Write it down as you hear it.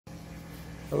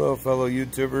Hello fellow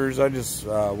YouTubers, I just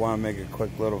want to make a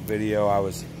quick little video. I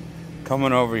was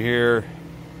coming over here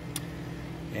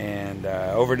and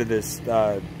over to this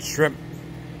shrimp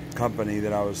company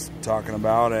that I was talking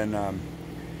about, and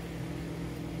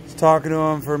was talking to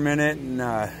them for a minute, and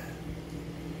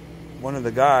one of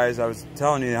the guys, I was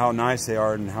telling you how nice they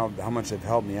are and how much they've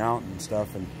helped me out and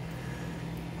stuff, and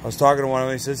I was talking to one of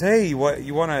them. He says, "Hey, do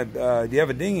you have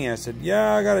a dinghy?" I said,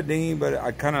 "Yeah, I got a dinghy, but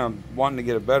I kind of wanted to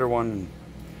get a better one."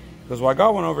 Because, well, I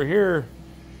got one over here.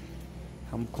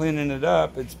 I'm cleaning it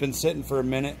up. It's been sitting for a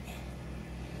minute.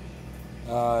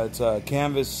 It's a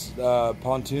canvas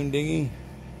pontoon dinghy.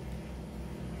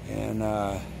 And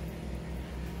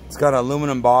it's got an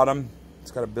aluminum bottom.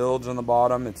 It's got a bilge on the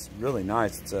bottom. It's really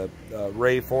nice. It's a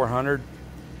Ray 400.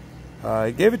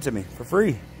 He gave it to me for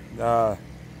free. I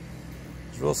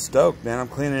was real stoked, man. I'm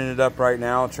cleaning it up right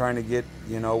now, trying to get,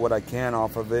 what I can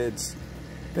off of it. It's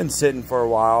been sitting for a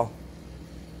while.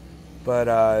 But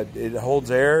it holds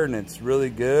air, and it's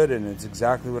really good, and it's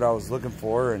exactly what I was looking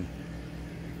for, and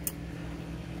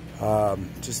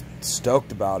just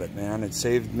stoked about it, man. It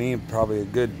saved me probably a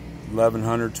good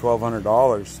 $1,100,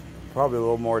 $1,200, probably a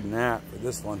little more than that for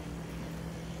this one.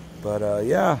 But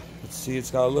yeah, let's see, it's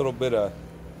got a little bit of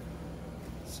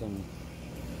some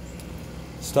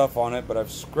stuff on it, but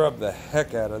I've scrubbed the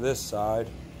heck out of this side,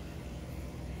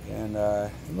 and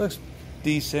it looks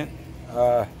decent.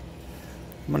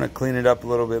 I'm going to clean it up a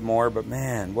little bit more, but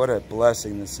man, what a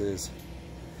blessing this is.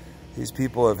 These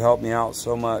people have helped me out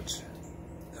so much.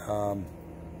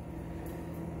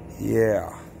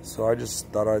 Yeah, so I just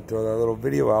thought I'd throw that little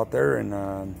video out there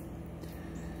and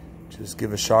just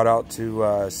give a shout out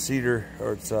to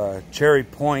Cherry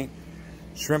Point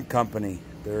Shrimp Company.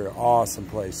 They're an awesome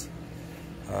place.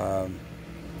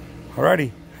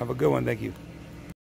 Alrighty, have a good one. Thank you.